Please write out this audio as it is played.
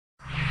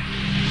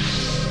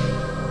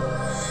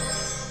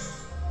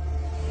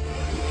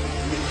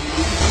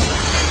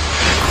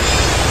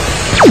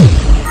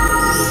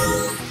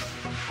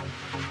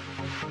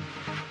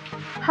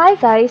Hi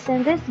guys,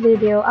 in this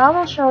video I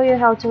will show you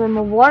how to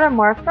remove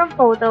watermark from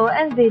photo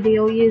and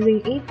video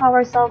using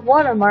Apowersoft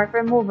Watermark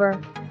Remover.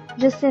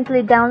 Just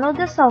simply download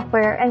the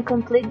software and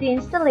complete the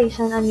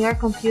installation on your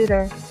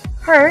computer.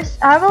 First,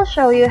 I will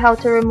show you how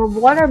to remove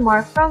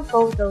watermark from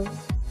photo.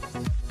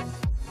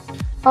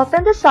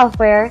 Open the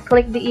software,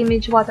 click the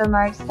Image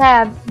Watermarks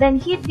tab, then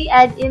hit the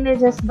Add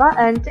Images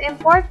button to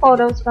import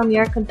photos from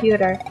your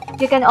computer.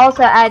 You can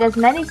also add as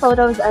many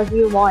photos as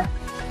you want.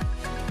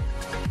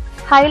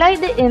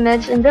 Highlight the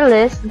image in the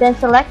list, then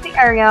select the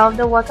area of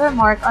the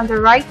watermark on the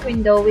right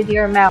window with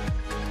your mouse.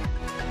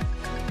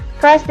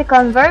 Press the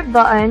Convert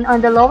button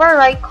on the lower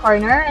right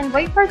corner and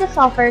wait for the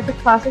software to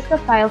process the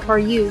file for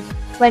you.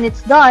 When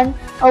it's done,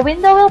 a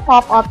window will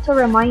pop up to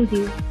remind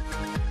you.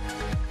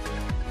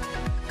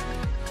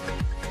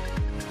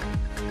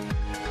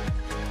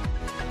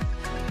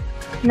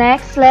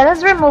 Next, let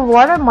us remove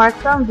watermark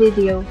from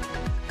video.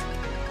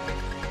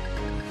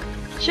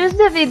 Choose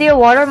the Video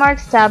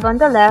Watermarks tab on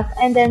the left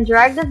and then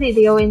drag the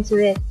video into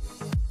it.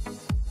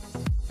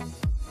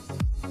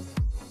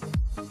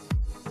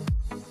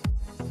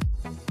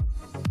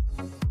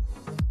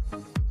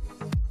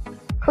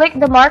 Click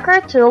the Marker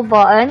Tool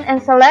button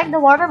and select the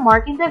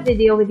watermark in the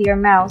video with your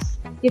mouse.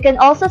 You can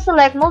also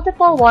select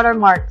multiple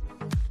watermarks.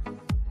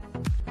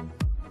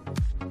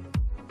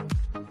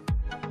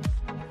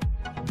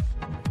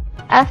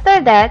 After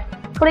that,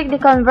 click the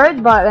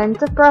Convert button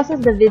to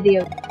process the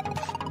video.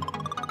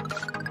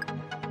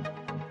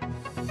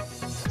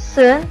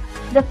 Soon,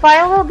 the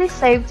file will be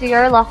saved to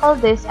your local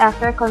disk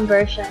after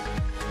conversion.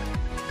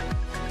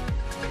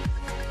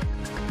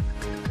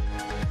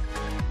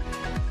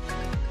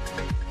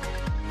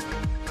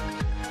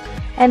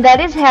 And that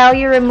is how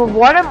you remove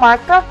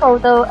watermark from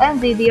photo and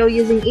video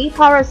using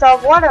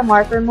Apowersoft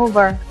Watermark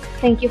Remover.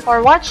 Thank you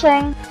for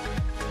watching!